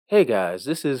Hey guys,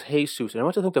 this is Jesus, and I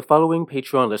want to thank the following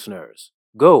Patreon listeners.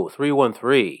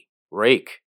 Go313,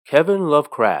 Rake, Kevin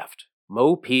Lovecraft,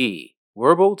 Mo P,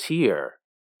 Werble Tier,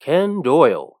 Ken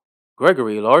Doyle,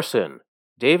 Gregory Larson,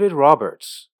 David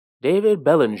Roberts, David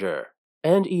Bellinger,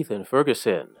 and Ethan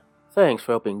Ferguson. Thanks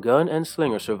for helping Gun and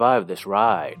Slinger survive this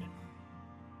ride.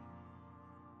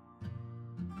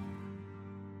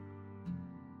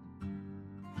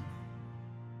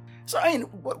 So, I mean,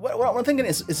 what I'm thinking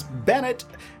is Bennett,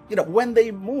 when they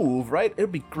move, right, it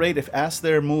would be great if as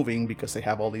they're moving, because they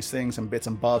have all these things and bits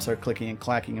and bobs are clicking and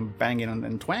clacking and banging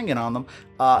and twanging on them,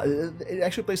 it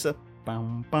actually plays the...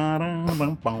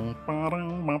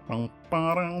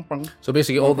 So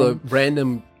basically all the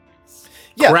random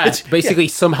crap basically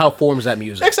somehow forms that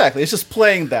music. Exactly, it's just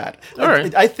playing that. All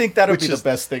right. I think that would be the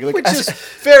best thing. Which is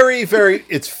very, very.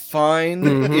 It's fine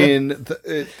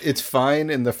it's fine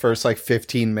in the first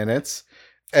 15 minutes,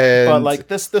 but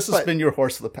this has been your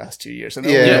horse for the past 2 years, and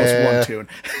it only knows one tune.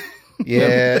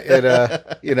 Yeah,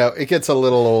 it gets a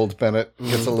little old, Bennett. It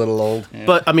gets a little old. Yeah.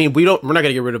 But I mean, we're not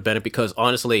gonna get rid of Bennett because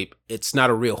honestly, it's not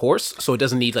a real horse, so it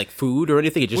doesn't need food or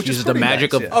anything. It just uses the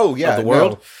magic of the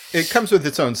world. No. It comes with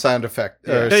its own sound effect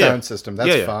sound system.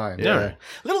 That's fine. Yeah.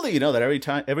 Little do you know that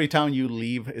every town you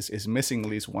leave is missing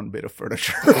at least one bit of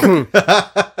furniture.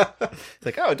 It's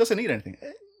like, it doesn't need anything.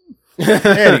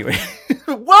 Anyway,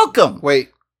 welcome. Wait,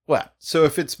 what? So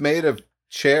if it's made of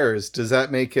chairs, does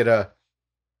that make it a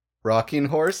rocking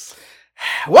horse?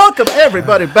 Welcome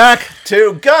everybody back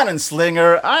to Gun and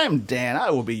Slinger. I'm Dan.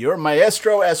 I will be your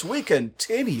maestro as we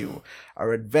continue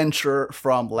our adventure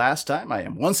from last time. I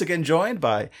am once again joined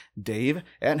by Dave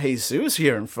and Jesus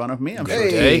here in front of me.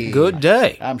 Good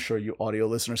day. I'm sure you audio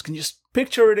listeners can just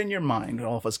picture it in your mind.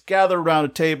 All of us gather around a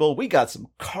table. We got some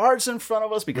cards in front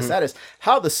of us because that is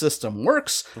how the system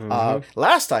works.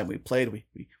 Last time we played,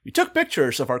 we took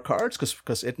pictures of our cards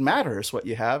because it matters what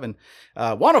you have. And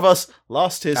one of us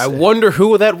lost his... I wonder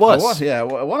who that was.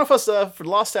 One of us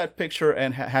lost that picture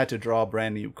and had to draw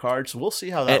brand new cards. We'll see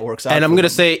how that works out. And I'm going to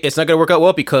say it's not going to work out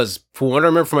well because from what I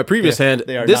remember from my previous hand,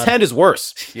 this hand is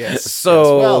worse. Yes.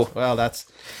 So... Well, that's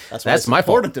my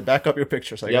important fault. to back up your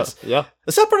pictures, I guess. Yeah.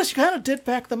 The separatists, you kind of did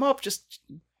back them up.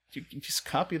 You just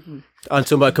copied them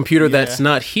onto my computer that's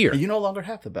not here. You no longer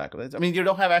have the backup. I mean, you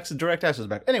don't have direct access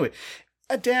back. Anyway,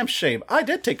 a damn shame. I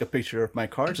did take a picture of my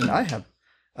cards, and I have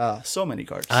so many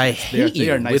cards. I hate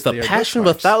you with a passion of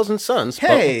 1,000 suns.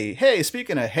 Hey,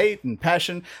 speaking of hate and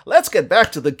passion, let's get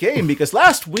back to the game, because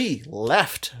last we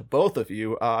left, both of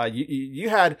you, you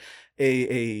had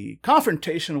a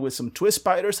confrontation with some twist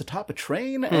spiders atop a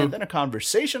train, and then a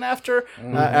conversation after,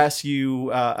 as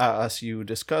you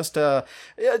discussed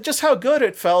just how good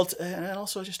it felt, and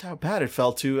also just how bad it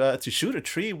felt to shoot a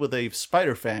tree with a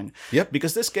spider fang. Yep.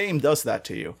 Because this game does that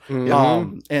to you.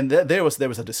 And there was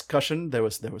a discussion. There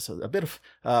was a bit of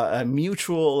a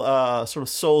mutual sort of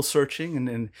soul searching,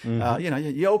 and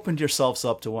you opened yourselves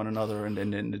up to one another,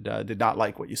 and did not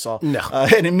like what you saw. No.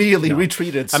 And immediately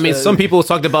retreated. I mean, some people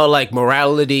talked about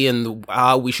morality and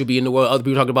how we should be in the world. Other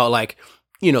people talked about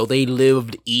they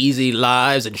lived easy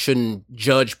lives and shouldn't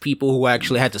judge people who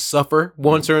actually had to suffer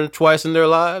once or twice in their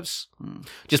lives.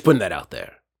 Just putting that out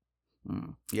there.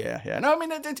 Yeah. No, I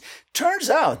mean, it turns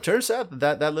out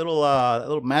that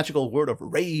little magical word of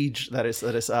rage that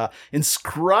is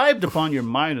inscribed upon your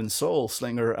mind and soul,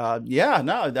 Slinger.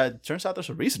 That turns out there's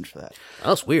a reason for that.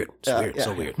 That's weird. It's weird.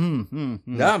 So weird.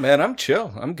 Nah, man, I'm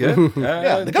chill. I'm good.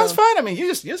 The gun's fine. I mean, you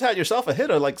just had yourself a hit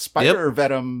of spider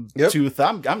venom tooth.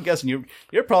 I'm guessing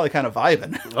you're probably kind of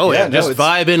vibing. Oh yeah, just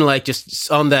vibing, just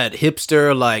on that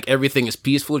hipster, everything is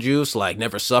peaceful juice,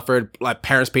 never suffered,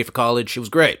 parents paid for college. It was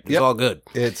great. It was all good.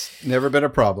 It's never been a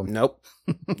problem. Nope,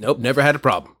 never had a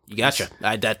problem. You gotcha.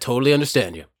 I totally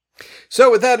understand you. So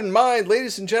with that in mind,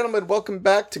 ladies and gentlemen, welcome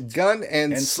back to Gun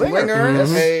and Slinger.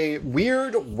 A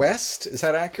weird west. Is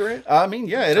that accurate? I mean,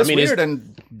 yeah, it is weird,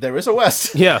 and there is a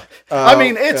west. Yeah. I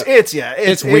mean,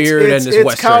 it's weird, and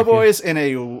it's cowboys in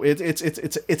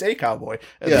it's a cowboy.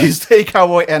 He's a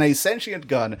cowboy and a sentient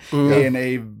gun in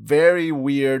a very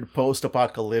weird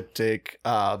post-apocalyptic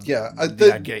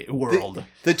world.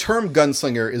 The term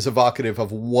gunslinger is evocative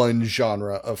of one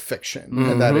genre of fiction,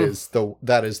 and that is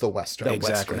the western.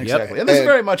 Exactly. And this is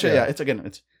very much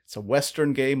it's a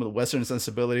western game with western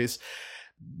sensibilities,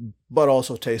 but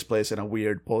also takes place in a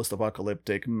weird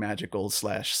post-apocalyptic magical /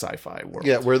 sci-fi world.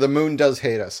 Yeah, where the moon does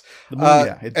hate us.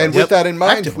 And with that in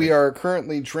mind, we are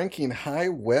currently drinking High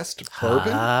West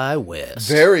bourbon. High West.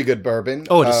 Very good bourbon.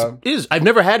 Oh, it is. I've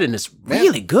never had it, and it's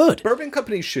really good. Bourbon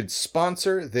companies should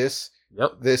sponsor this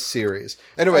series.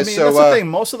 Anyway, I mean, that's the thing.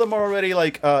 Most of them are already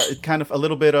kind of a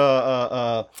little bit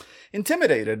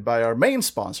intimidated by our main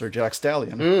sponsor, Jack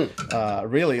Stallion.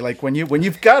 Really, like when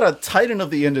you've got a titan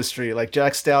of the industry like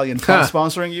Jack Stallion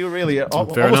sponsoring you, really,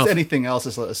 almost enough. anything else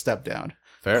is a step down.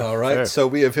 Fair. All right, fair. so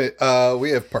we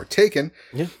have partaken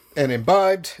and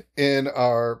imbibed in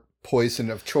our poison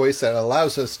of choice that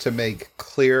allows us to make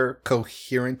clear,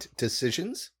 coherent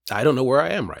decisions. I don't know where I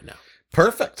am right now.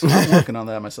 Perfect. I'm working on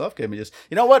that myself. Give me just,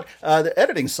 you know what? The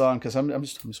editing song, because I'm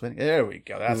just waiting. There we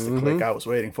go. That's the click I was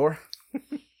waiting for.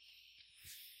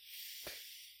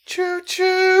 Choo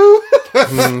choo.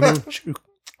 Chew.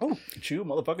 Oh, chew,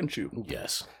 motherfucking chew.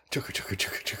 Yes. Chugga, chugga,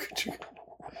 chugga, chugga, chugga.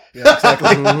 Yeah,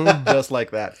 exactly. Just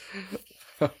like that.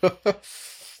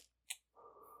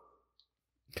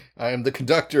 I am the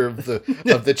conductor of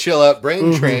the chill out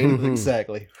brain train.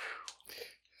 Exactly.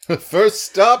 First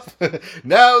stop,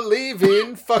 now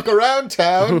leaving, fuck around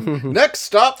town. Next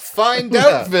stop, find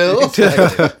outville.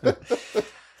 Exactly.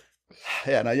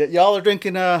 Yeah, now y'all are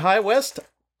drinking High West.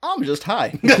 I'm just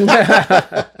high.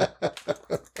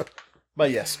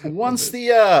 But yes, once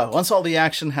all the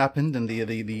action happened and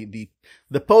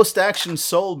the post-action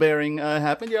soul-bearing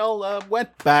happened, y'all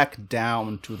went back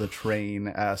down to the train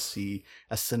as the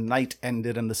night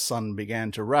ended and the sun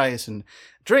began to rise, and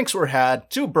drinks were had,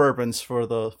 2 bourbons for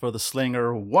the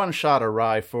Slinger, 1 shot of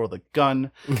rye for the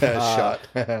gun. Shot.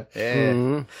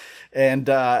 And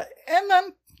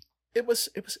then it was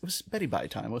Betty Bye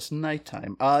time. It was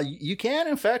nighttime. You can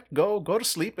in fact go to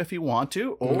sleep if you want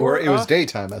to, Or it was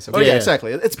daytime, as it Oh were. yeah,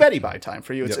 exactly. It's Betty Bye time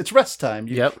for you. It's rest time.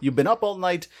 You've been up all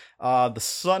night. The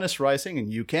sun is rising,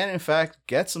 and you can in fact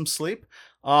get some sleep.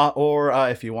 Or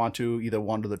if you want to, either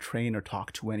wander the train or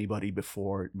talk to anybody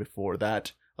before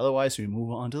that. Otherwise, we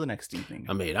move on to the next evening.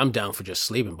 I mean, I'm down for just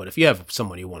sleeping, but if you have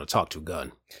someone you want to talk to,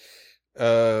 Gun.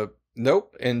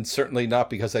 Nope, and certainly not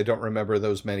because I don't remember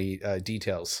those many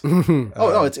details.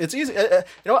 No, it's easy.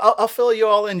 I'll fill you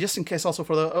all in just in case. Also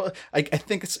for the, I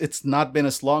think it's not been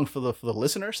as long for the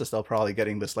listeners, as they'll probably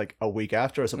getting this like a week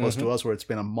after, as opposed to us, where it's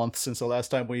been a month since the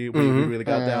last time we really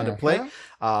got down to play.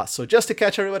 So just to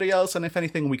catch everybody else, and if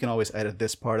anything, we can always edit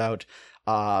this part out.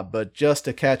 But just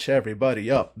to catch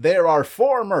everybody up, there are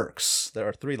 4 mercs. There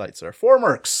are 3 lights. There are 4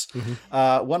 mercs.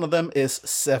 One of them is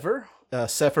Sever.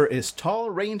 Sefer is tall,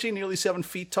 rangy, nearly 7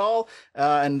 feet tall,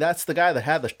 and that's the guy that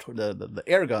had the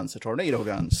air guns, the tornado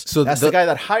guns. So that's the guy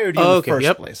that hired you in the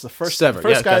first place. The first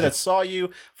guy that saw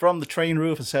you from the train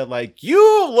roof and said, like,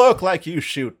 you look like you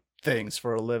shoot things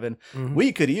for a living.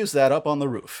 We could use that up on the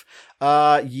roof.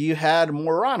 You had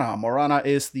Morana. Morana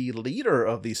is the leader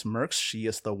of these mercs. She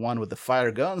is the one with the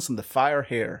fire guns and the fire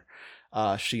hair.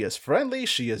 She is friendly.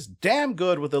 She is damn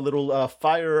good with the little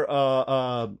fire.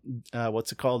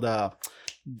 What's it called? Not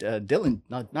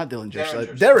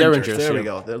Derringers. Derringers. There we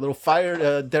go. The little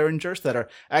fire Derringers that are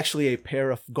actually a pair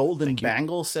of golden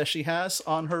bangles that she has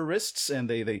on her wrists, and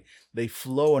they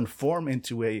flow and form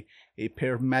into a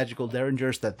pair of magical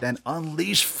Derringers that then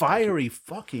unleash fiery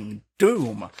fucking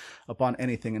doom upon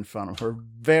anything in front of her.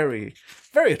 Very,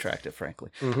 very attractive,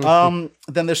 frankly. Then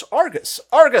there's Argus.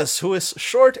 Argus, who is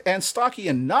short and stocky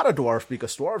and not a dwarf,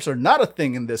 because dwarves are not a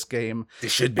thing in this game. They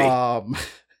should be.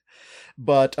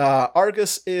 But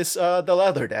Argus is the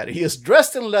leather daddy. He is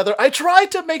dressed in leather. I tried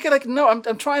to make it like, no,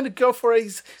 I'm trying to go for a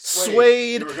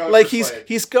suede. Like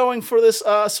he's going for this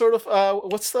sort of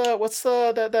what's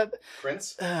that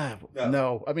Prince?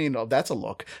 No, I mean that's a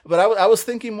look. But I was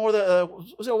thinking more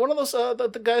was it one of those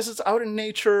the guys that's out in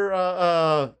nature.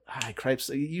 Cripes.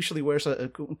 He usually wears a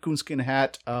coonskin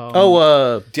hat.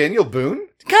 Daniel Boone?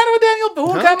 Kind of a Daniel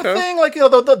Boone kind of thing, like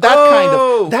that kind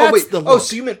of. That's the look. Oh,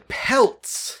 so you meant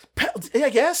pelts? I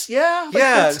guess, yeah.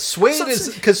 Yeah,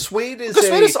 suede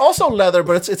is also leather,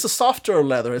 but it's a softer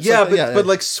leather. It's but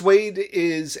like suede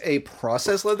is a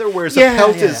processed leather, whereas a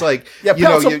pelt is like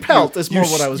pelt is more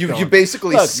what I was going. You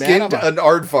basically skinned an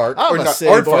aardvark, or not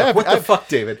aardvark. What the fuck,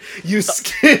 David? You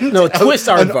skinned twist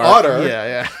an aardvark. otter.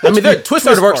 Yeah. I mean, twist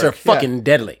aardvarks are fucking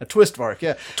deadly. A twistvark,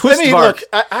 yeah. Twistvark.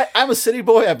 Look, I'm a city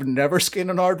boy. I've never skinned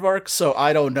an aardvark, so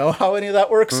I don't know how any of that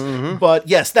works. But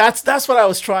yes, that's what I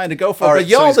was trying to go for. All but right,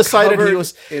 y'all decided he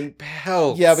was in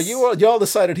pelts. Yeah, but y'all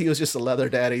decided he was just a leather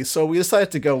daddy, so we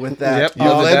decided to go with that. Yep.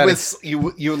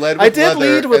 You led with I did leather,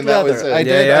 lead with and that was leather. it. I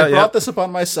did. I brought this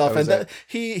upon myself, and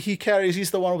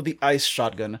he's the one with the ice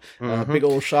shotgun, big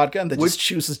old shotgun that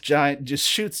just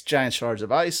shoots giant shards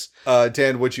of ice.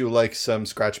 Dan, would you like some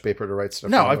scratch paper to write stuff?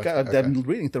 No, I've been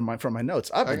reading from my notes.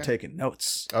 I've been taking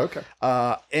notes. Okay.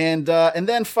 And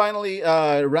then finally,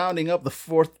 rounding up the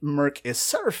 4th merc is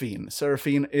Seraphine.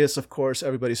 Seraphine is, of course,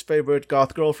 everybody's favorite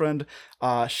goth girlfriend.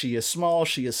 She is small,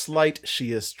 she is slight,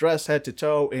 she is dressed head to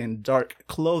toe in dark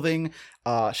clothing.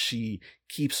 She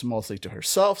keeps mostly to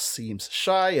herself, seems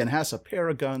shy, and has a pair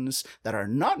of guns that are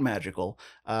not magical.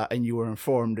 And you were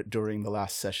informed during the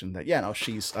last session that,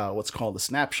 she's what's called a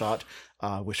snapshot,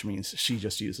 which means she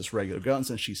just uses regular guns,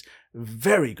 and she's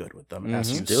very good with them.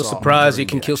 As you Still saw surprised you during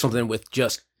can the kill action. something with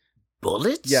just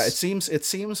bullets? Yeah, it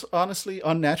seems honestly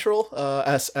unnatural,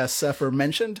 as Sepher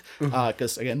mentioned,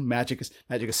 because again, magic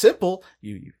is simple.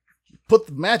 You put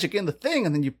the magic in the thing,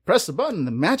 and then you press the button, and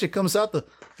the magic comes out the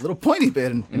little pointy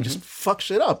bit, and just fucks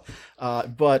shit up.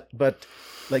 But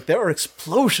like there are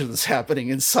explosions happening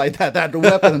inside that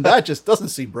weapon, and that just doesn't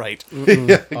seem right.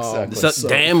 Yeah, exactly. It's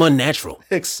damn unnatural.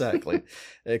 Exactly.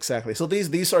 So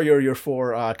these are your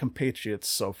four compatriots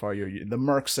so far. The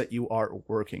mercs that you are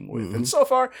working with, and so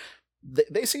far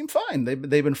they seem fine.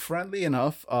 They've been friendly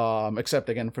enough, except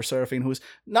again for Seraphine, who's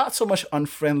not so much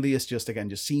unfriendly as just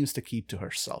seems to keep to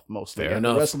herself mostly. Fair And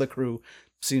enough. the rest of the crew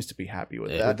seems to be happy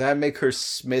with Would that. that make her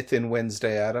Smith and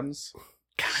Wednesday Adams?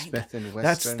 Kind Smith and of.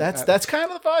 Western That's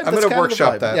kind of the vibe. I'm That's going to kind of the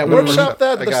workshop vibe. that. Yeah, I'm gonna workshop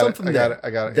that. There's something I there. got it. I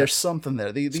got it. There's something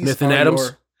there. These Smith and are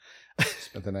Adams?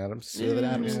 Smith and Adams. Smith and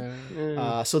Adams.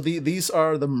 Yeah. So these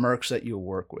are the mercs that you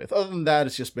work with. Other than that,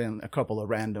 it's just been a couple of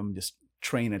random just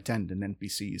train attendant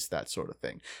NPCs, that sort of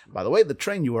thing. By the way, the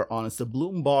train you are on is the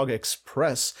Bloombog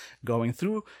Express, going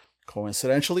through,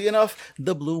 coincidentally enough,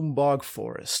 the Bloombog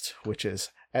Forest, which is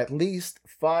at least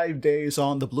 5 days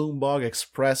on the Bloombog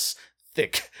Express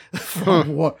thick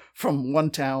from one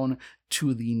town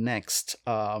to the next.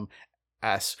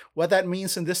 As what that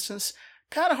means in distance,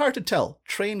 kind of hard to tell.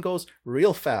 Train goes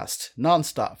real fast,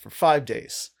 nonstop for 5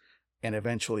 days, and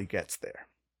eventually gets there.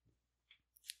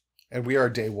 And we are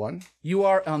day 1. You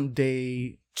are on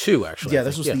day 2, actually. Yeah, I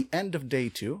this think. was the end of day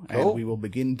 2, and we will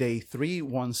begin day 3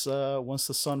 once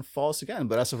the sun falls again.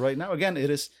 But as of right now, again, it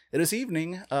is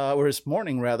evening, or it's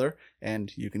morning rather,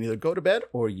 and you can either go to bed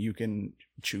or you can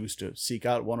choose to seek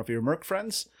out one of your merc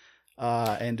friends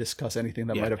and discuss anything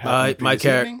that might have happened. My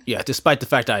previous evening. despite the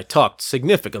fact I talked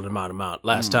significant amount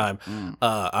last time,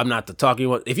 I'm not the talking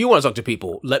one. If you want to talk to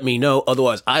people, let me know.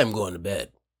 Otherwise, I am going to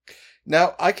bed.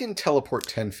 Now, I can teleport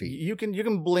 10 feet. You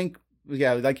can blink.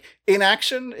 Yeah, like in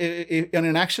action, in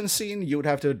an action scene, you would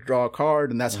have to draw a card,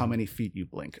 and that's how many feet you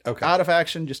blink. Okay. Out of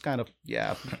action, just kind of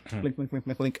blink, blink, blink,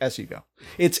 blink, blink as you go.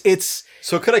 It's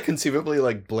So could I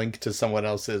conceivably blink to someone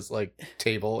else's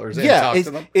table or talk to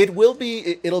them? it'll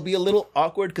be a little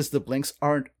awkward because the blinks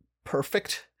aren't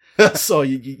perfect. So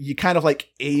you kind of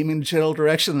aim in general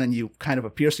direction, and then you kind of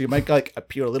appear. So you might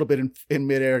appear a little bit in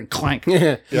midair and clank.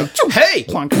 Hey!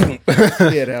 Plunk.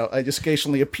 I just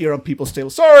occasionally appear on people's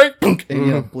tables. Sorry,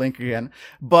 and blink again.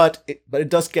 But it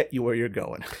does get you where you're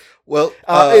going. Well,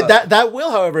 that will,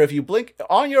 however, if you blink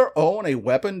on your own, a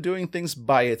weapon doing things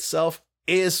by itself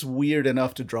is weird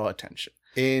enough to draw attention.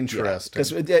 interesting.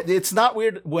 Because it's not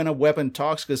weird when a weapon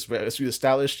talks, because as we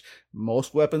established,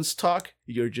 most weapons talk.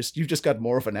 You've just got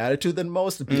more of an attitude than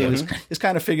most. It's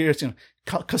kind of figures,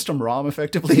 custom ROM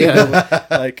effectively.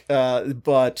 But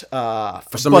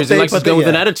For some reason, he likes to go with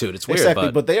an attitude. It's weird.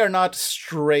 Exactly, but they are not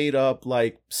straight up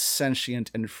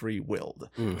sentient and free willed,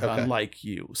 unlike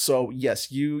you. So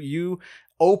yes, you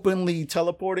openly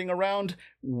teleporting around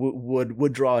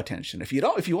would draw attention. If you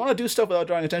want to do stuff without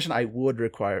drawing attention, I would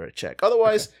require a check.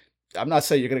 Otherwise, I'm not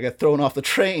saying you're going to get thrown off the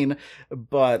train,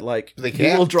 but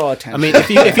you will draw attention. I mean,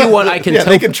 if you want, I can tell.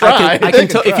 They can try. I can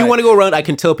tell if you want to go around. I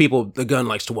can tell people the gun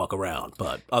likes to walk around,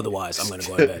 but otherwise, I'm going to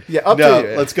go to bed. Up to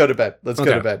you. Let's go to bed. Go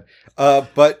to bed.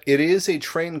 But it is a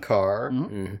train car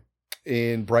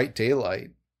in bright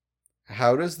daylight.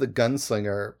 How does the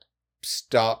gunslinger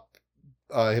stop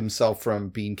himself from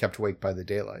being kept awake by the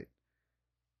daylight?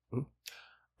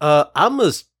 I'm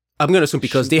gonna assume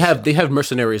because they have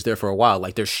mercenaries there for a while,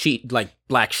 there's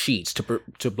black sheets to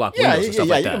block windows and stuff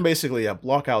like you that. can basically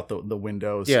block out the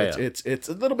windows. Yeah, It's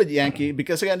a little bit Yankee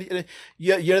because again,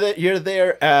 you're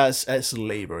there as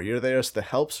labor. You're there as the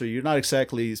help, so you're not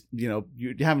exactly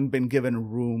you haven't been given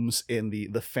rooms in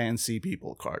the fancy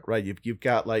people cart, right? You've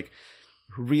got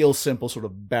real simple sort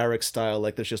of barrack style,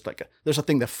 there's a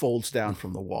thing that folds down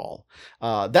from the wall.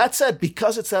 That said,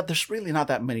 because it's that, there's really not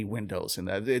that many windows in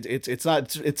that.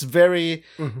 It's very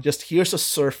just here's a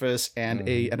surface and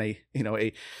a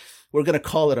we're gonna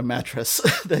call it a mattress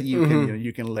that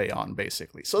you can lay on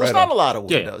basically. So there's not a lot of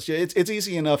windows. Yeah. It's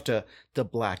easy enough to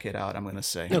black it out, I'm gonna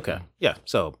say. Okay, yeah,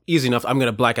 so easy enough. I'm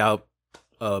gonna black out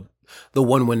the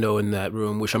one window in that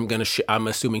room, which I'm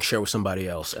assuming share with somebody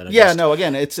else. And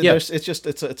again, it's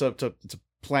a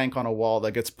plank on a wall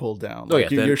that gets pulled down.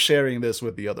 You're sharing this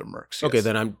with the other mercs. Okay, yes.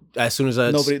 then as soon as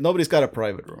nobody's got a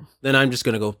private room. Then I'm just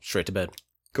gonna go straight to bed.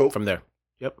 Go from there.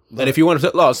 Yep. And if you want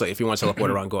to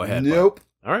teleport around, go ahead. Nope.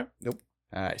 All right. Nope.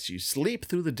 All right, so you sleep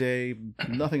through the day,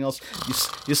 nothing else.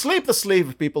 You sleep the sleep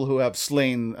of people who have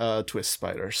slain twist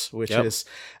spiders, which is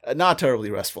not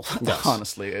terribly restful. Yes.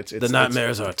 Honestly, it's The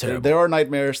nightmares are terrible. There are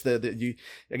nightmares that you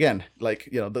again, like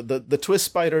the twist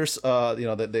spiders. They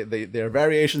are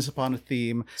variations upon a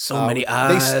theme. So many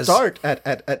eyes. They start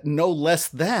at no less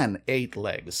than 8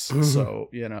 legs. So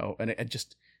and it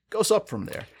just goes up from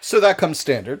there. So that comes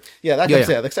standard. Yeah, that comes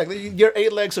exactly. Your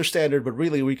 8 legs are standard, but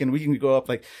really we can go up.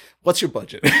 Like, what's your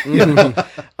budget?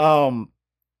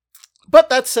 But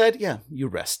that said, you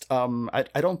rest. I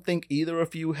don't think either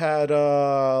of you had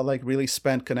like really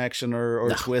spent connection or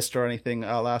twist or anything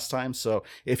last time. So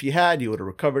if you had, you would have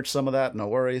recovered some of that. No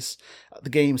worries. The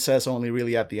game says only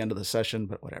really at the end of the session,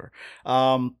 but whatever.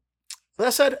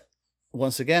 That said,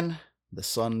 once again, the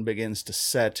sun begins to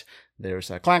set. There's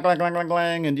a clang, clang, clang, clang,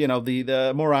 clang, and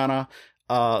the Morana.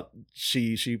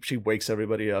 She wakes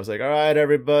everybody up. I was like, all right,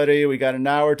 everybody, we got an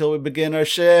hour till we begin our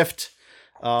shift.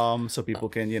 So people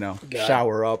can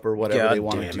shower up or whatever they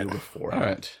want to do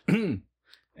beforehand. Right.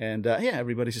 And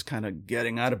everybody's just kind of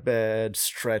getting out of bed,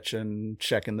 stretching,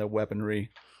 checking their weaponry.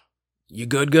 You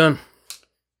good, Gun?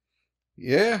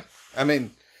 Yeah, I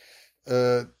mean,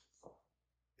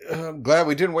 I'm glad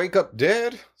we didn't wake up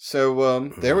dead.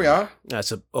 So there we are.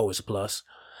 That's always a plus.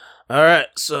 All right,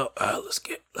 so let's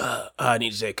get. I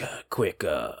need to take a quick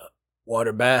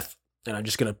water bath, and I'm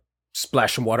just gonna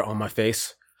splash some water on my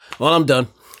face. Well, I'm done.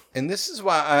 And this is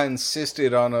why I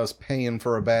insisted on us paying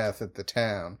for a bath at the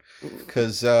town,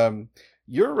 because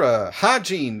your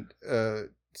hygiene. Let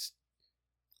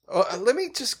me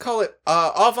just call it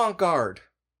avant-garde.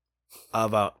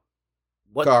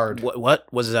 What? Guard.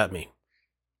 What does that mean?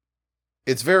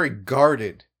 It's very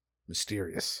guarded,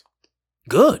 mysterious.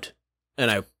 Good.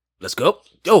 And let's go.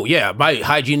 Oh yeah, my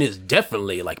hygiene is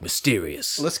definitely like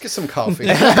mysterious. Let's get some coffee.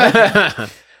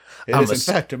 It is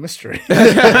in fact a mystery.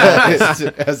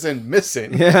 As in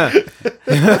missing. Yeah.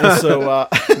 So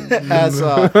as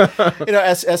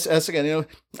again,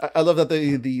 I love that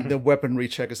the weaponry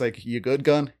check is like, you good,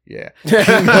 Gun? Yeah.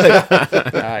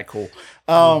 All right, cool.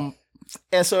 And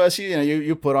so as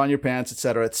you put on your pants,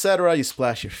 etc., you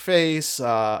splash your face,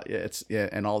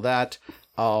 and all that.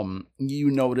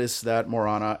 You notice that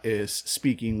Morana is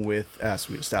speaking with, as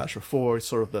we established before,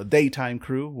 sort of the daytime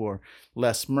crew, or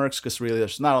less mercs, because really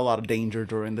there's not a lot of danger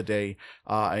during the day,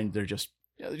 and they're just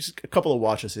a couple of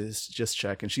watches is just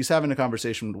check, and she's having a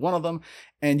conversation with one of them,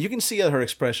 and you can see that her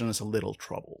expression is a little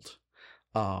troubled.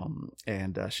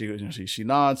 She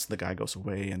nods, the guy goes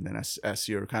away, and then as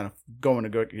you're kind of going to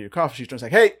go get your coffee, she turns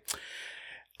like, hey,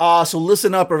 so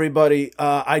listen up, everybody.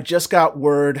 I just got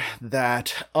word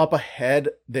that up ahead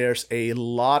there's a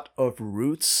lot of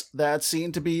roots that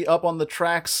seem to be up on the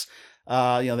tracks.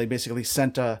 They basically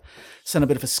sent a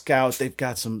bit of a scout. They've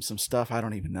got some stuff. I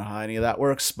don't even know how any of that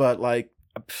works, but like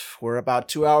we're about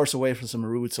 2 hours away from some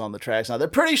roots on the tracks. Now they're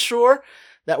pretty sure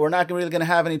that we're not really going to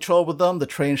have any trouble with them. The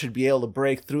train should be able to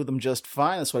break through them just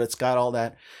fine. That's what it's got, all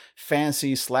that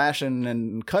fancy slashing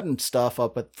and cutting stuff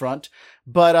up at front.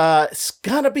 But it's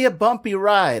going to be a bumpy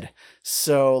ride.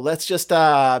 So let's just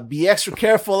be extra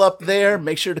careful up there.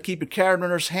 Make sure to keep your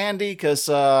carabiners handy, because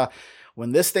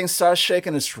when this thing starts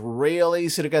shaking, it's real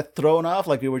easy to get thrown off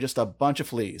like we were just a bunch of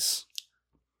fleas.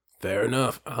 Fair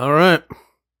enough. All right.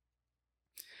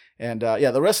 And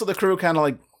the rest of the crew kind of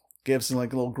like gives them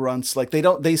like little grunts. Like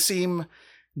they seem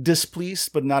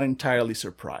displeased, but not entirely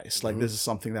surprised. Like this is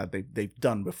something that they've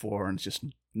done before, and it's just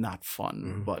not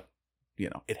fun. But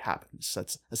it happens.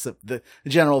 That's the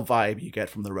general vibe you get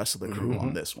from the rest of the crew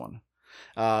on this one.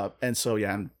 And so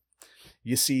and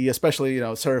you see, especially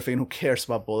Seraphine, who cares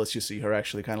about bullets, you see her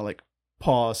actually kind of like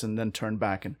pause and then turn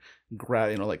back and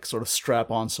grab, like sort of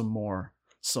strap on some more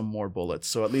bullets.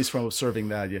 So at least from observing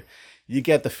that, you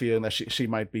get the feeling that she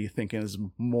might be thinking is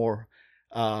more,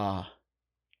 not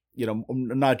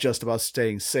just about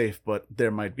staying safe, but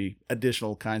there might be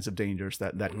additional kinds of dangers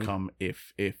that come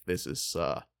if this is,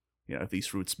 if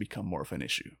these routes become more of an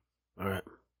issue. All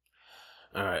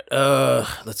right.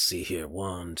 Let's see here.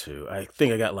 1, 2. I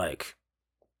think I got like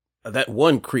that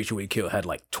one creature we killed had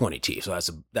like 20 teeth, so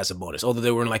that's a bonus. Although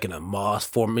they were in a moth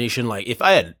formation, like if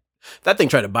that thing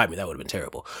tried to bite me, that would have been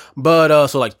terrible. But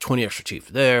so like 20 extra teeth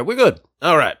there. We're good.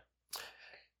 All right.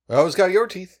 I always got your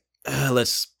teeth.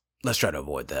 Let's try to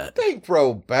avoid that. They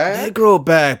grow back. They grow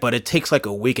back, but it takes like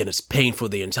a week, and it's painful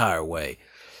the entire way.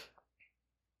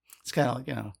 It's kind of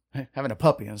like having a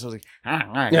puppy, and it's like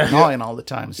gnawing all the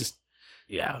time. It's just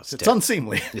it's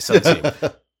unseemly. It's unseemly.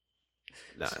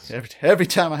 Nice. Every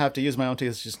time I have to use my own teeth,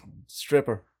 it's just strip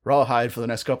or rawhide for the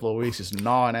next couple of weeks, just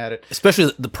gnawing at it.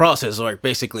 Especially the process, like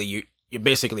basically you're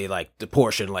basically like the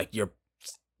portion, like you're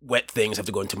wet things have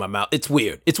to go into my mouth. It's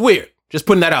weird. It's weird. Just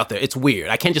putting that out there. It's weird.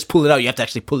 I can't just pull it out. You have to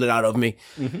actually pull it out of me.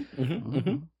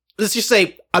 Let's just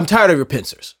say I'm tired of your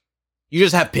pincers. You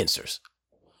just have pincers.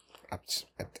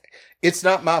 It's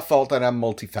not my fault that I'm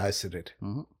multifaceted.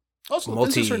 Also, the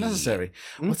pincers are necessary.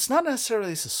 Well, it's not necessarily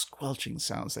the squelching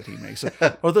sounds that he makes,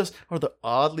 or the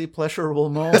oddly pleasurable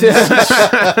moans.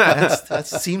 that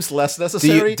seems less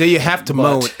necessary. Do you have to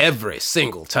moan every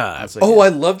single time? Like, I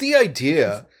love the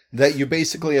idea that you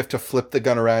basically have to flip the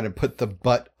gun around and put the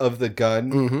butt of the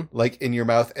gun like in your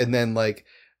mouth, and then like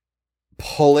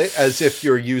pull it as if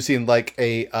you're using like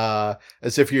what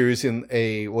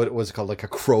was it called, like a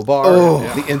crowbar,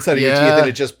 the inside of your teeth, and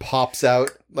it just pops out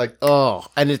like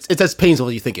and it's as painful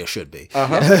as you think it should be.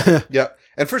 Yeah,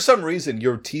 and for some reason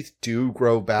your teeth do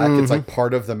grow back. It's like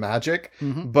part of the magic,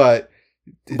 but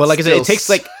like I said, it takes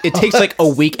like a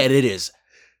week, and it is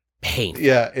painful.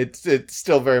 Yeah, it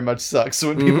still very much sucks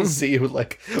when people see you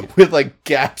with like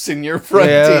gaps in your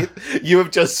front teeth. You have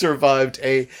just survived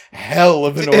a hell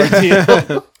of an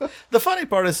ordeal. The funny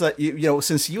part is that you know,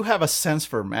 since you have a sense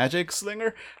for magic,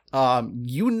 Slinger,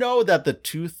 you know that the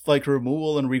tooth like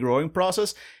removal and regrowing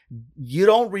process, you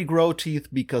don't regrow teeth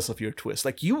because of your twist.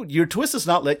 Like your twist does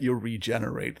not let you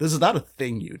regenerate. This is not a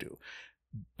thing you do.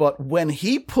 But when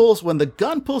the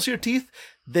gun pulls your teeth,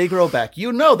 they grow back.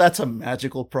 You know that's a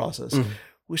magical process,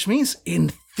 which means,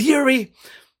 in theory,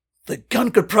 the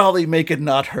gun could probably make it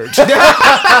not hurt.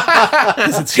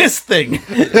 Because it's his thing.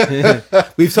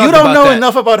 You don't know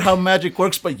enough about how magic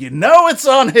works, but you know it's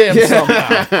on him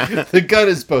somehow. The gun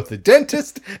is both a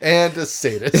dentist and a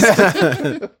sadist.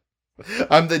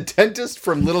 I'm the dentist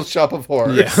from Little Shop of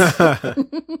Horrors. Yeah.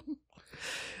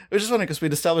 Which is funny because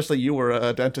we'd established that you were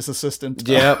a dentist assistant.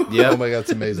 Yeah. Oh my god,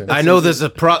 it's amazing. I know there's I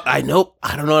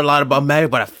don't know a lot about magic,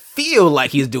 but I feel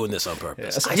like he's doing this on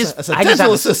purpose. As a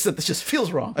dental assistant, this just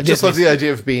feels wrong. I just love the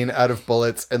idea of being out of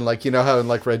bullets, and like, you know how in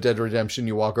like Red Dead Redemption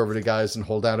you walk over to guys and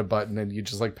hold down a button and you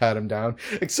just like pat them down.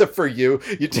 Except for you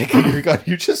take out your gun,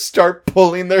 you just start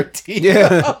pulling their teeth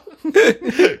out.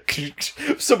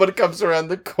 Somebody comes around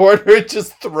the corner, it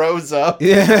just throws up.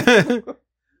 Yeah.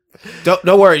 Don't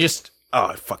worry, just. Oh,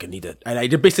 I fucking need it. And I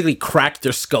basically cracked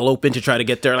their skull open to try to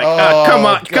get there. Like, come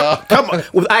on.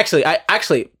 Well, I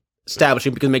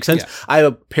establishing, because it makes sense. Yeah. I have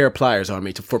a pair of pliers on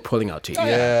me for pulling out teeth.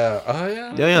 Yeah.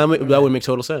 That would make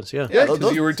total sense. Yeah. Yeah,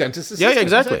 because you were a dentist assistant. Yeah,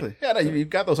 exactly. Yeah, no, you've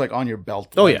got those like on your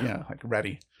belt. Oh, like, yeah. You know, like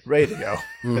ready to go.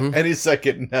 Any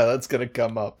second now, that's going to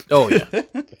come up. Oh, yeah.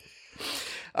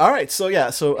 All right. So,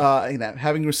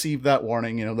 having received that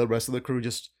warning, the rest of the crew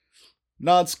just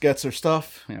nods, gets her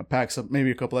stuff, packs up maybe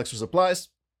a couple extra supplies,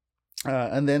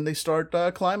 and then they start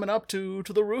climbing up to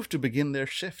the roof to begin their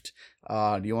shift.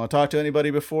 Do you want to talk to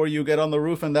anybody before you get on the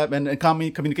roof and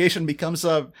communication becomes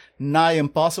nigh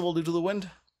impossible due to the wind?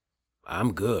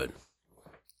 I'm good.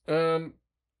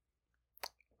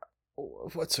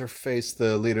 What's her face?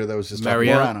 The leader that was just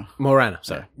Morana.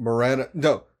 Sorry. Morana.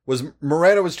 No.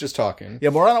 Morana was just talking. Yeah,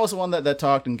 Morana was the one that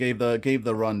talked and gave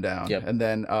the rundown. Yep. And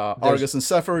then Argus and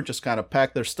Zephyr just kind of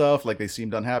packed their stuff, like they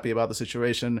seemed unhappy about the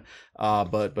situation,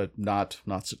 but not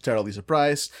terribly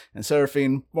surprised. And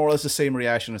Seraphine, more or less the same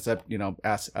reaction, except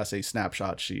as a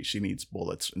snapshot, she needs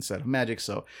bullets instead of magic,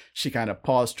 so she kind of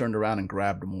paused, turned around, and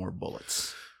grabbed more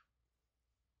bullets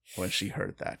when she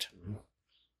heard that.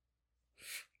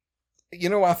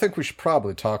 I think we should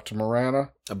probably talk to Morana.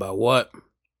 About what?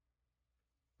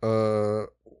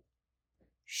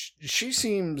 She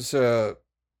seems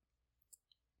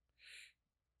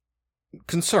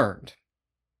concerned.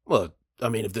 Well, I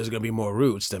mean, if there's going to be more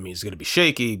roots, that means it's going to be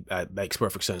shaky. That makes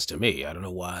perfect sense to me. I don't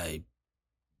know why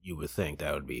you would think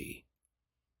that would be.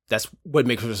 That's what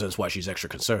makes sense why she's extra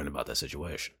concerned about that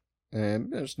situation.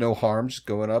 And there's no harm just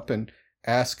going up and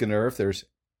asking her if there's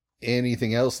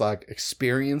anything else like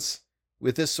experience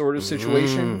with this sort of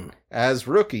situation. As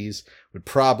rookies, would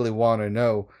probably want to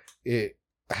know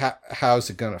how's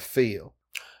it going to feel.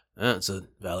 That's a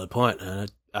valid point. And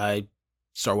I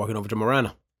start walking over to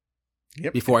Morana.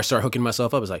 Yep. Before I start hooking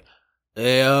myself up, it's like,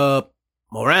 hey,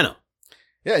 Morana.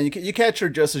 Yeah, you catch her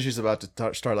just as she's about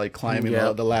to start like climbing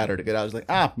the ladder to get out. She's like,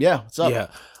 what's up?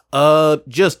 Yeah.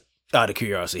 Just out of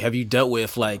curiosity, have you dealt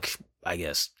with like, I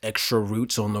guess, extra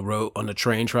routes on the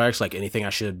train tracks? Like anything I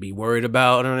should be worried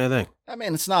about or anything? I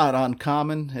mean, it's not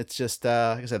uncommon. It's just,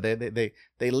 like I said,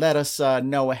 they let us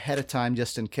know ahead of time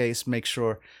just in case, make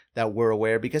sure that we're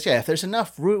aware. Because, if there's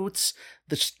enough routes,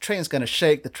 the train's going to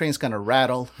shake, the train's going to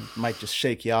rattle. It might just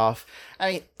shake you off.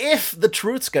 I mean, if the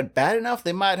roots get bad enough,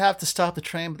 they might have to stop the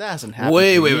train, but that hasn't happened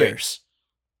in years.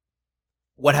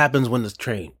 What happens when the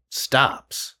train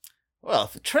stops? well,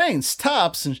 if the train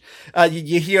stops, and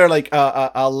you hear like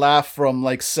a laugh from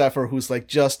like Sepher, who's like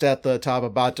just at the top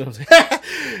about to.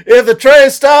 If the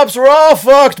train stops, we're all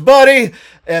fucked, buddy.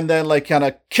 And then like kind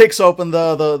of kicks open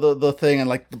the thing, and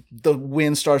like the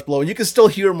wind starts blowing. You can still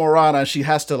hear Morana, and she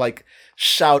has to like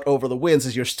shout over the winds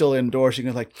as you're still indoors. You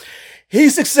can like,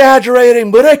 he's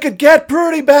exaggerating, but it could get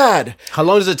pretty bad. How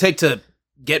long does it take to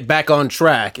get back on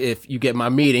track if you get my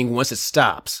meeting once it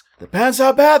stops? Depends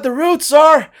how bad the roots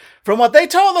are. From what they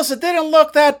told us, it didn't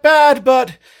look that bad,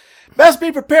 but best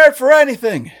be prepared for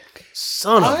anything.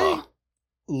 Son of a...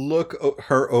 Look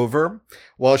her over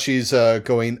while she's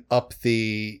going up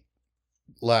the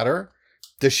ladder.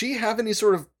 Does she have any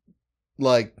sort of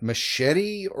like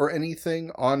machete or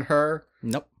anything on her?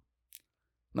 Nope.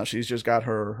 No, she's just got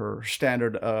her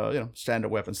standard, standard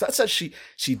weapons. That said,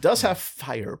 she does have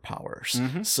fire powers,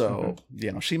 so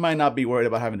she might not be worried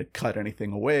about having to cut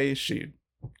anything away. She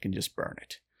can just burn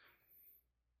it.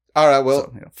 All right,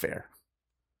 well, so, fair.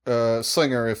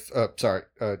 Slinger,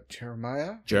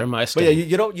 Jeremiah. But yeah,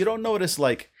 you don't notice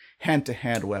like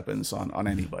hand-to-hand weapons on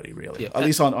anybody really. At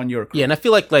least on your crew. Yeah, and I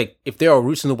feel like if there are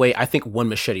roots in the way, I think one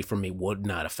machete from me would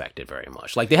not affect it very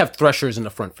much. Like they have threshers in the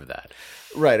front for that.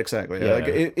 Right, exactly. Yeah. Like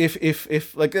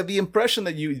if like the impression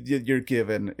that you're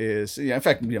given is, in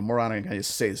fact, Morana can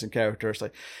say this in character. It's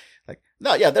like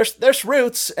no, yeah, there's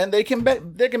roots and they can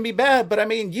be bad, but I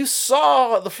mean, you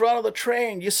saw the front of the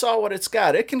train, you saw what it's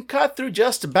got. It can cut through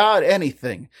just about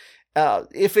anything.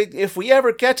 If we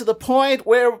ever get to the point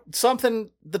where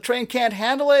the train can't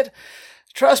handle it,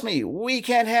 trust me, we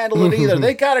can't handle it either.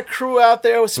 They got a crew out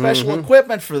there with special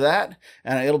equipment for that,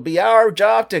 and it'll be our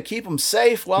job to keep them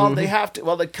safe while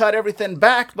they cut everything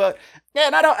back. But yeah,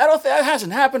 and I don't think that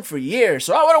hasn't happened for years,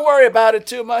 so I wouldn't worry about it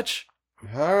too much.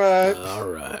 All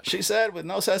right, she said, with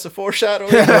no sense of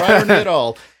foreshadowing or irony at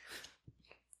all.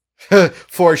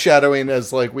 Foreshadowing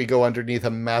as like we go underneath a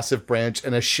massive branch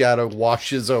and a shadow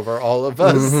washes over all of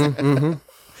us.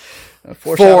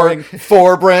 Foreshadowing.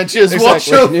 Four branches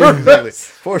wash over us.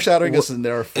 Foreshadowing is in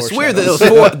there. It's weird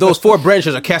that those four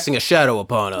branches are casting a shadow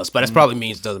upon us, but it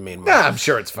probably doesn't mean much. Nah, I'm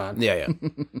sure it's fine. Yeah.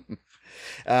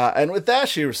 And with that,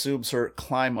 she resumes her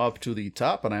climb up to the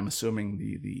top, and I'm assuming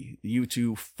the you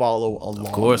two follow along.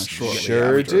 Of course,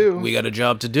 sure do. We got a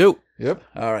job to do. Yep.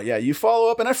 All right, yeah, you follow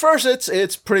up, and at first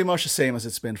it's pretty much the same as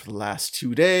it's been for the last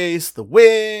 2 days. The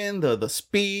wind, the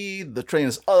speed, the train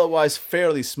is otherwise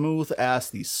fairly smooth as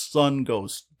the sun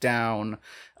goes down,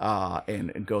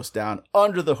 and it goes down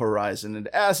under the horizon. And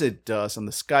as it does, and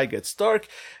the sky gets dark,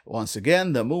 once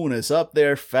again, the moon is up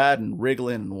there, fat and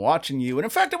wriggling and watching you. And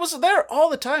in fact, it was there all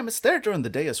the time. It's there during the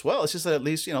day as well. It's just that at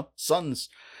least, sun's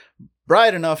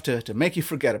bright enough to make you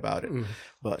forget about it.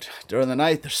 But during the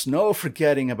night, there's no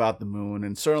forgetting about the moon,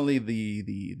 and certainly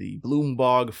the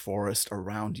Bloombog forest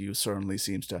around you certainly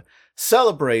seems to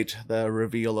celebrate the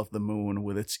reveal of the moon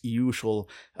with its usual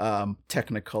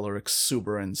technicolor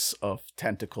exuberance of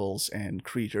tentacles and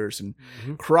creatures and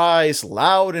cries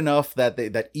loud enough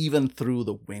that even through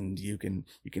the wind you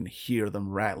can hear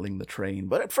them rattling the train.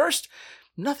 But at first,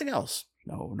 nothing else.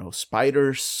 No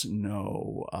spiders,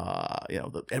 no,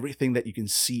 everything that you can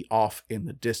see off in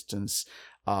the distance,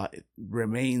 it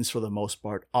remains for the most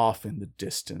part off in the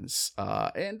distance.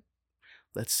 And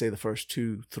let's say the first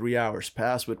 2-3 hours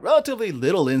pass with relatively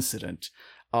little incident.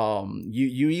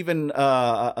 You even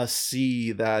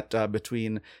see that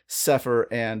between Sepher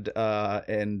and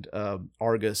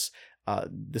Argus,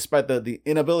 despite the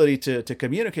inability to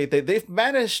communicate, they've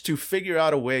managed to figure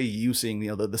out a way using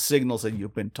the signals that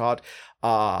you've been taught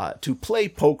to play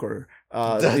poker.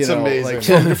 That's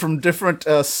amazing. Like from different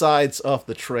sides of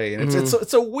the train.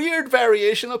 It's a weird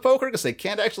variation of poker because they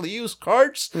can't actually use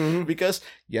cards because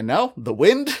the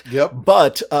wind. Yep.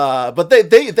 But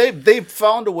they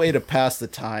found a way to pass the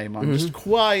time on just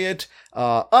quiet,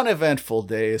 uneventful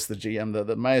days. The GM,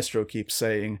 the maestro, keeps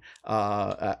saying,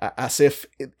 as if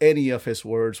any of his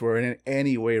words were in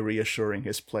any way reassuring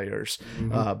his players.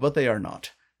 But they are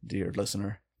not, dear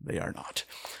listener. They are not.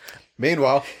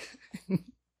 Meanwhile,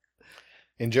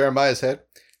 in Jeremiah's head,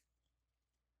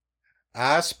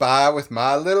 I spy with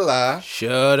my little eye.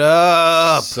 Shut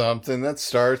up. Something that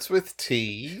starts with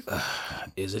T.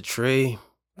 Is it tree?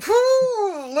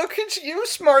 Whew, look at you,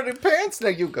 smarty pants. Now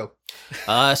you go.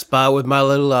 I spy with my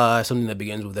little eye something that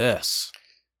begins with S.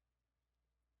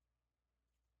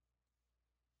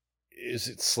 Is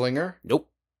it Slinger?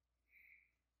 Nope.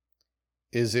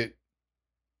 Is it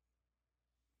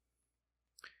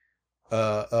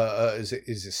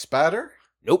is it Spatter?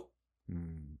 Nope.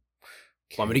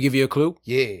 Want me to give you a clue?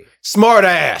 Yeah. Smart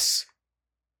ass.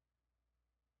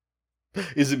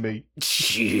 Is it me?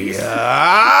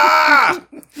 Yeah.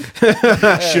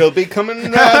 She'll be coming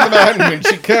around the mountain when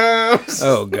she comes.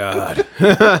 Oh God.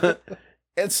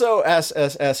 And so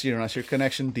as you know, as your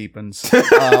connection deepens,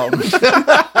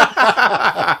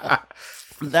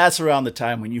 that's around the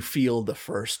time when you feel the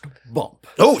first bump.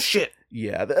 Oh shit.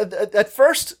 Yeah, at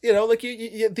first, you know, like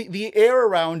the air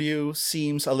around you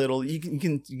seems a little. You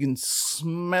can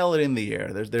smell it in the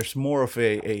air. There's more of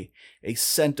a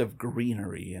scent of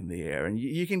greenery in the air, and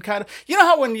you can kind of, you know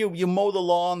how when you mow the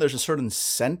lawn, there's a certain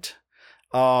scent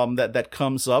that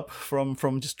comes up from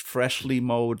just freshly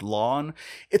mowed lawn.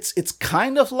 It's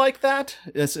kind of like that.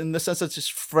 It's in the sense that it's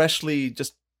just freshly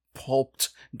just pulped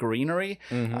greenery.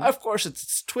 Of course,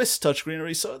 it's twist touch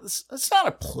greenery, so it's not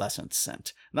a pleasant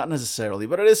scent, not necessarily,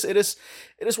 but it is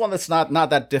one that's not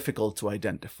that difficult to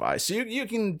identify. So you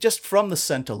can just from the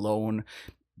scent alone,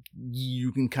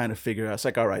 you can kind of figure out. It's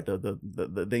like, all right,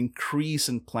 the increase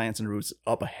in plants and roots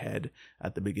up ahead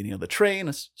at the beginning of the train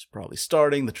is probably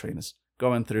starting. The train is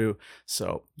going through,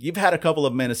 so you've had a couple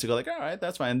of minutes to go like, all right,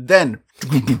 that's fine. And then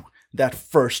that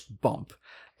first bump,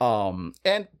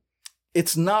 and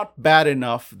it's not bad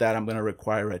enough that I'm going to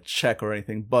require a check or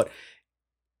anything, but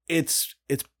it's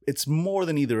more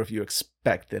than either of you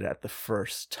expected at the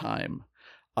first time.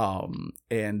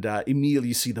 And immediately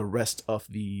you see the rest of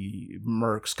the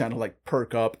mercs kind of like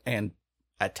perk up and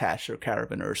attach their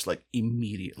carabiners like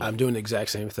immediately. I'm doing the exact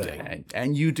same thing.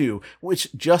 And you do,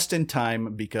 which just in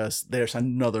time because there's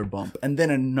another bump and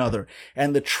then another,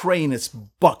 and the train is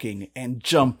bucking and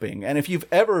jumping. And if you've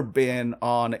ever been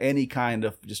on any kind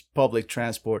of just public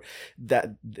transport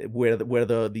that where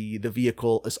the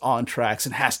vehicle is on tracks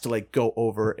and has to like go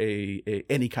over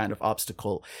any kind of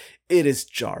obstacle, it is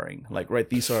jarring. Like, right,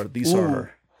 these are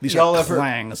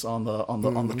clangs on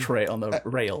the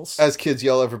rails. As kids,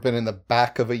 y'all ever been in the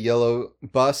back of a yellow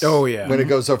bus? Oh yeah. When it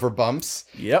goes over bumps?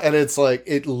 Yep. And it's like,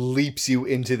 it leaps you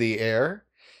into the air.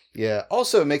 Yeah.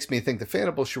 Also, it makes me think the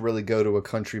Fanable should really go to a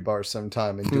country bar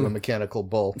sometime and do a mechanical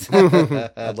bull.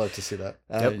 I'd love to see that.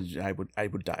 I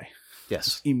would die.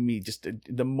 Yes. Just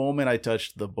the moment I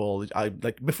touch the bowl, I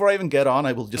like before I even get on,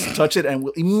 I will just touch it and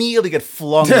will immediately get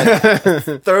flung like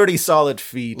 30 solid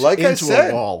feet like into I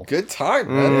said, a wall. Good time,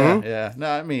 man. Yeah.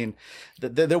 No, I mean,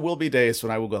 there will be days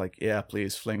when I will go like, yeah,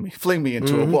 please fling me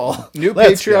into a wall. New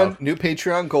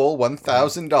Patreon goal,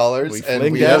 $1,000, and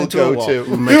we will go to.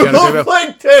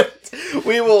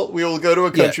 We will go to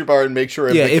a country bar and make sure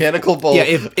a mechanical bull. Yeah,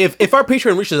 if our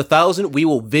Patreon reaches 1,000, we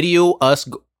will video us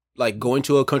going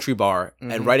to a country bar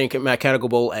and writing a mechanical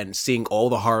bull and seeing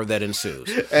all the horror that ensues.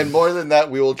 And more than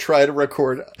that, we will try to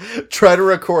record a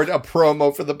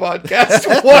promo for the podcast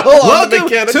while on the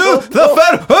mechanical bull.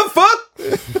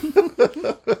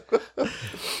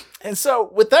 And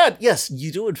so with that, yes,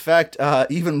 you do in fact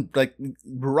even like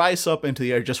rise up into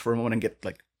the air just for a moment and get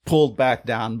like pulled back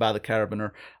down by the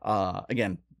carabiner.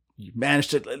 Again, you managed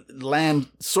to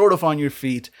land sort of on your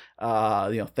feet,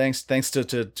 thanks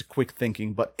to quick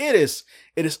thinking, but it is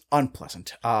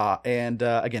unpleasant. And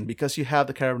again, because you have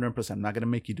the carabiner in place, I'm not going to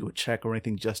make you do a check or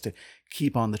anything just to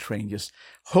keep on the train. Just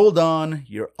hold on.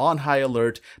 You're on high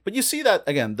alert. But you see that,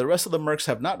 again, the rest of the mercs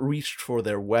have not reached for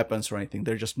their weapons or anything.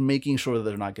 They're just making sure that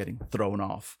they're not getting thrown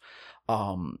off.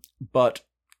 But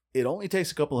it only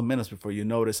takes a couple of minutes before you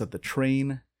notice that the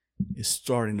train is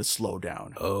starting to slow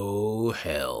down. Oh,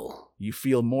 hell. You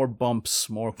feel more bumps,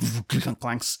 more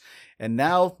clanks, and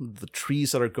now the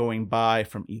trees that are going by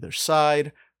from either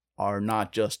side are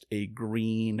not just a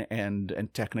green and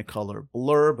technicolor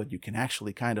blur, but you can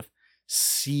actually kind of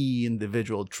see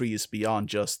individual trees beyond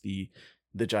just the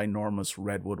ginormous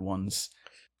redwood ones.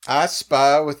 I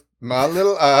spy with my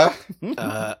little eye.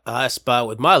 I spy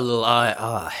with my little eye.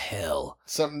 Ah, hell.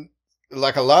 Something.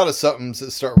 Like a lot of somethings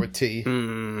that start with T.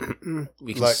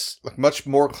 Like much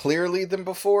more clearly than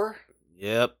before.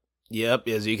 Yep.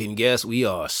 As you can guess, we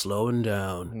are slowing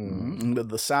down.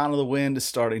 The sound of the wind is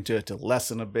starting to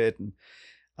lessen a bit. And,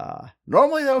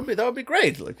 normally that would be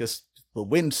great, because the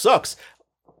wind sucks.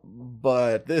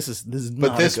 But this is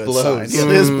not a good blows. Sign. Yeah,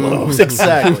 this blows.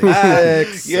 Exactly.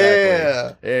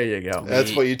 Yeah. There you go.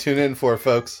 That's what you tune in for,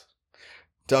 folks.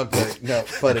 Dog night. No,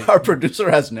 buddy. Our producer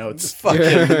has notes.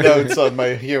 Fucking notes on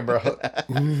my humor.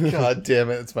 God damn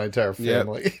it. It's my entire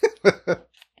family. Yep.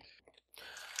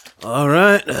 All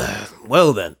right.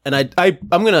 Well, then. And I'm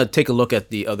going to take a look at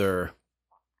the other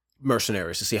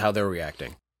mercenaries to see how they're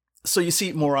reacting. So you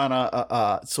see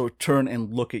Morana turn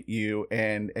and look at you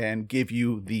and give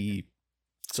you the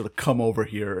sort of come over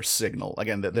here signal.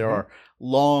 Again, that there are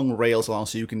long rails along,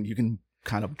 so you can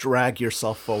kind of drag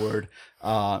yourself forward.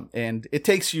 And it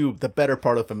takes you the better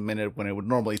part of a minute when it would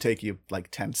normally take you like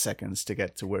 10 seconds to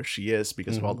get to where she is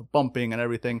because of all the bumping and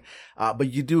everything.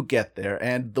 But you do get there,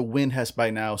 and the wind has by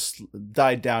now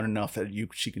died down enough that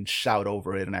she can shout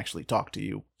over it and actually talk to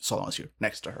you so long as you're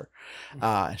next to her.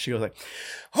 And she goes like,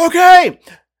 okay,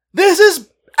 this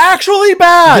is actually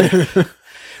bad.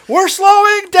 We're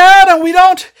slowing down, and we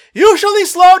don't usually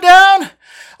slow down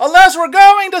unless we're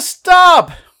going to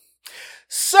stop.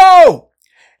 So,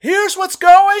 here's what's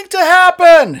going to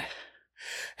happen.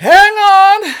 Hang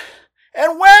on,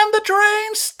 and when the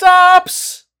train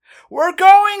stops, we're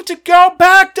going to go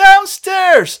back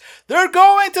downstairs. They're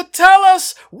going to tell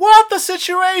us what the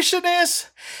situation is,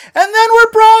 and then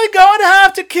we're probably going to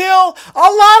have to kill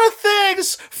a lot of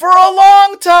things for a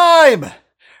long time.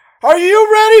 Are you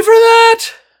ready for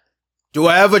that? Do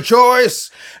I have a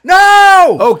choice?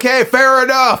 No! Okay, fair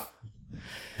enough.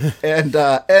 And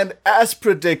as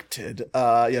predicted,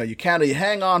 you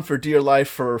hang on for dear life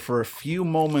for a few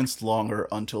moments longer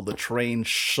until the train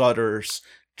shudders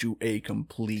to a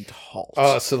complete halt.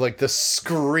 Oh, so like the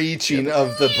screeching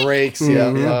of the brakes.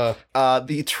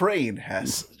 The train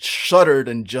has shuddered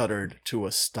and juddered to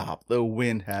a stop. The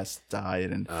wind has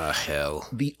died, and hell.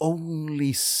 the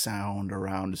only sound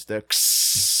around is the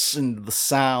and the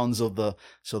sounds of the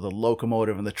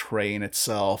locomotive and the train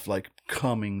itself, like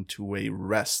coming to a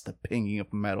rest, the pinging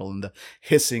of metal and the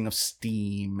hissing of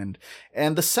steam,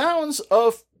 and the sounds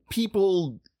of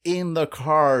people in the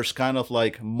cars kind of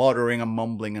like muttering and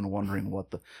mumbling and wondering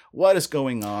what is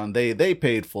going on. They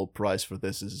paid full price for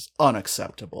this. This is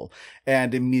unacceptable.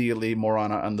 And immediately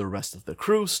Morana and the rest of the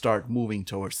crew start moving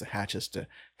towards the hatches to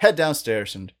head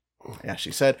downstairs and, as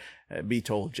she said, be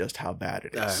told just how bad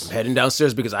it is. I'm heading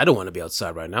downstairs because I don't want to be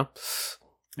outside right now.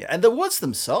 Yeah, and the woods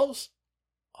themselves,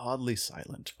 oddly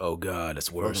silent. Oh God,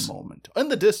 it's worse. For the moment. In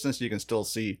the distance, you can still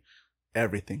see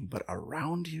everything, but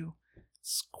around you,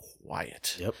 it's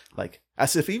quiet. Yep. Like,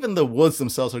 as if even the woods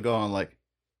themselves are going like,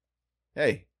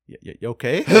 hey, you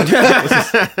okay?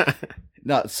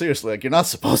 No, seriously, like, you're not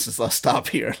supposed to stop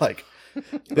here. Like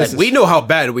we know how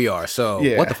bad we are, so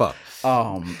what the fuck?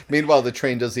 Meanwhile, the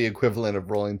train does the equivalent of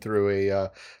rolling through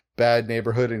a bad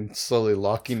neighborhood and slowly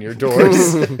locking your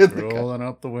doors. Rolling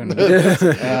up the window.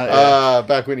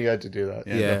 Back when you had to do that.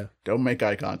 Yeah. Don't make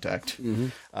eye contact.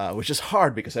 Which is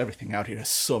hard because everything out here has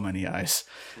so many eyes.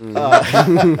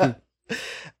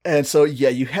 And so,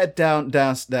 you head down,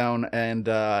 and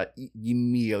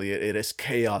immediately it is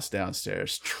chaos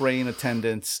downstairs. Train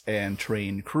attendants and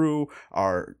train crew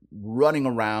are running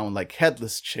around like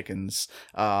headless chickens.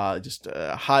 Just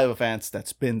a hive of ants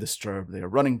that's been disturbed. They are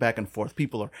running back and forth.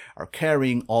 People are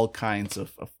carrying all kinds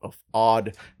of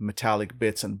odd metallic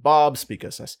bits and bobs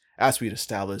because, as we'd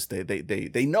established,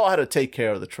 they know how to take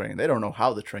care of the train. They don't know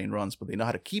how the train runs, but they know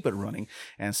how to keep it running.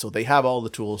 And so they have all the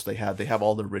tools. They have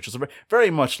all the rituals. Very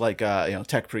much like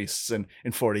tech priests in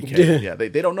 40K. Yeah, they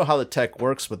don't know how the tech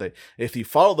works, but if you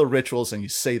follow the rituals and you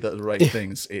say the right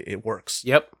things, it works.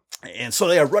 Yep. And so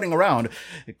they are running around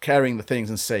carrying the things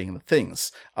and saying the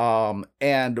things.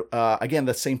 Again,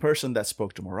 that same person that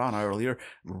spoke to Morana earlier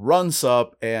runs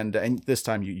up, and this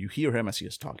time you hear him as he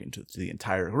is talking to the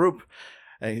entire group.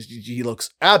 And he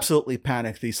looks absolutely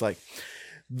panicked. He's like,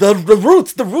 the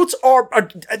roots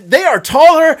are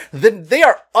taller than they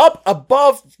are up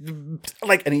above,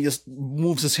 like, and he just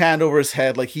moves his hand over his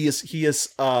head like he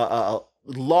is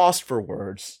lost for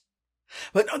words.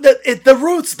 But the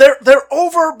roots, they're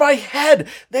over my head.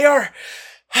 They are.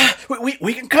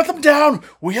 We can cut them down.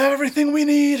 We have everything we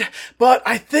need. But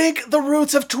I think the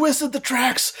roots have twisted the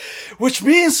tracks, which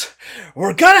means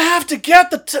we're gonna have to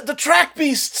get the track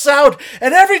beasts out.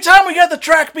 And every time we get the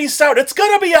track beasts out, it's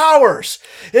gonna be hours.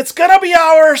 It's gonna be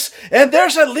hours. And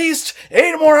there's at least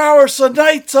 8 more hours of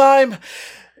nighttime.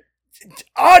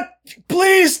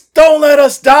 Please don't let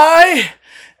us die.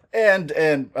 And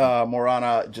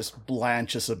Morana just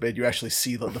blanches a bit. You actually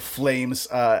see the flames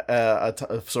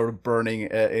sort of burning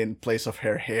in place of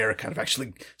her hair, kind of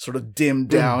actually sort of dimmed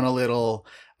down a little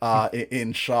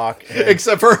in shock.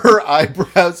 Except for her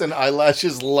eyebrows and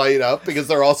eyelashes light up because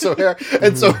they're also hair,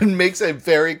 and so it makes a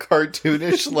very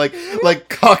cartoonish, like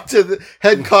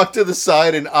head cocked to the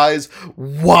side and eyes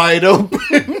wide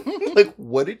open. Like,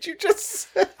 what did you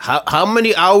just say? How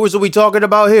many hours are we talking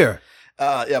about here?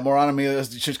 Morana,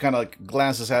 she kind of like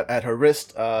glances at her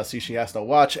wrist, sees she has no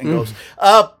watch, and goes,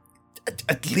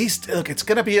 at least, look, it's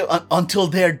going to be until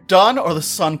they're done or the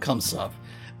sun comes up.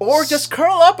 Or just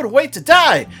curl up and wait to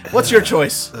die. What's your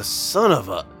choice? The son of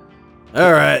a...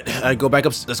 All right, let's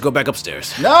go back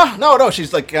upstairs. No,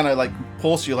 she's like kind of like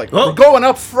pulls you like, we're going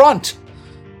up front.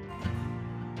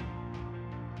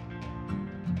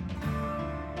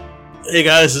 Hey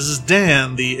guys, this is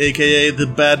Dan, the aka the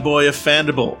bad boy of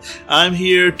Fandible. I'm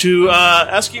here to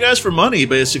ask you guys for money,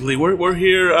 basically. We're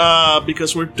here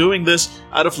because we're doing this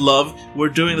out of love. We're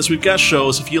doing this, we've got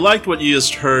shows. If you liked what you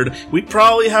just heard, we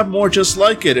probably have more just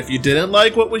like it. If you didn't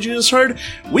like what you just heard,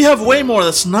 we have way more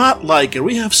that's not like it.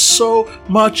 We have so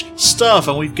much stuff,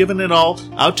 and we've given it all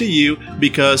out to you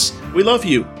because we love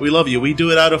you. We love you. We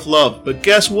do it out of love. But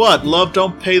guess what? Love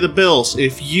don't pay the bills.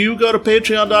 If you go to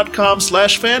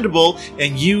patreon.com/Fandible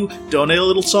and you donate a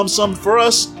little sum for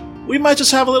us, we might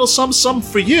just have a little sum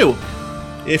for you.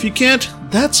 If you can't,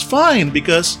 that's fine,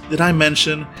 because did I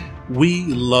mention we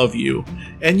love you?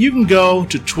 And you can go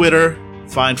to Twitter,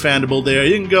 find Fandible there.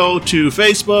 You can go to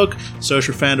Facebook, search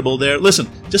for Fandible there. Listen,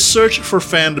 just search for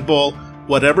Fandible.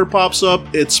 Whatever pops up,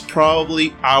 it's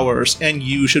probably ours, and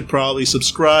you should probably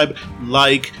subscribe,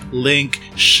 like, link,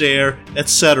 share,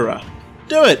 etc.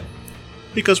 Do it,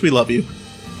 because we love you.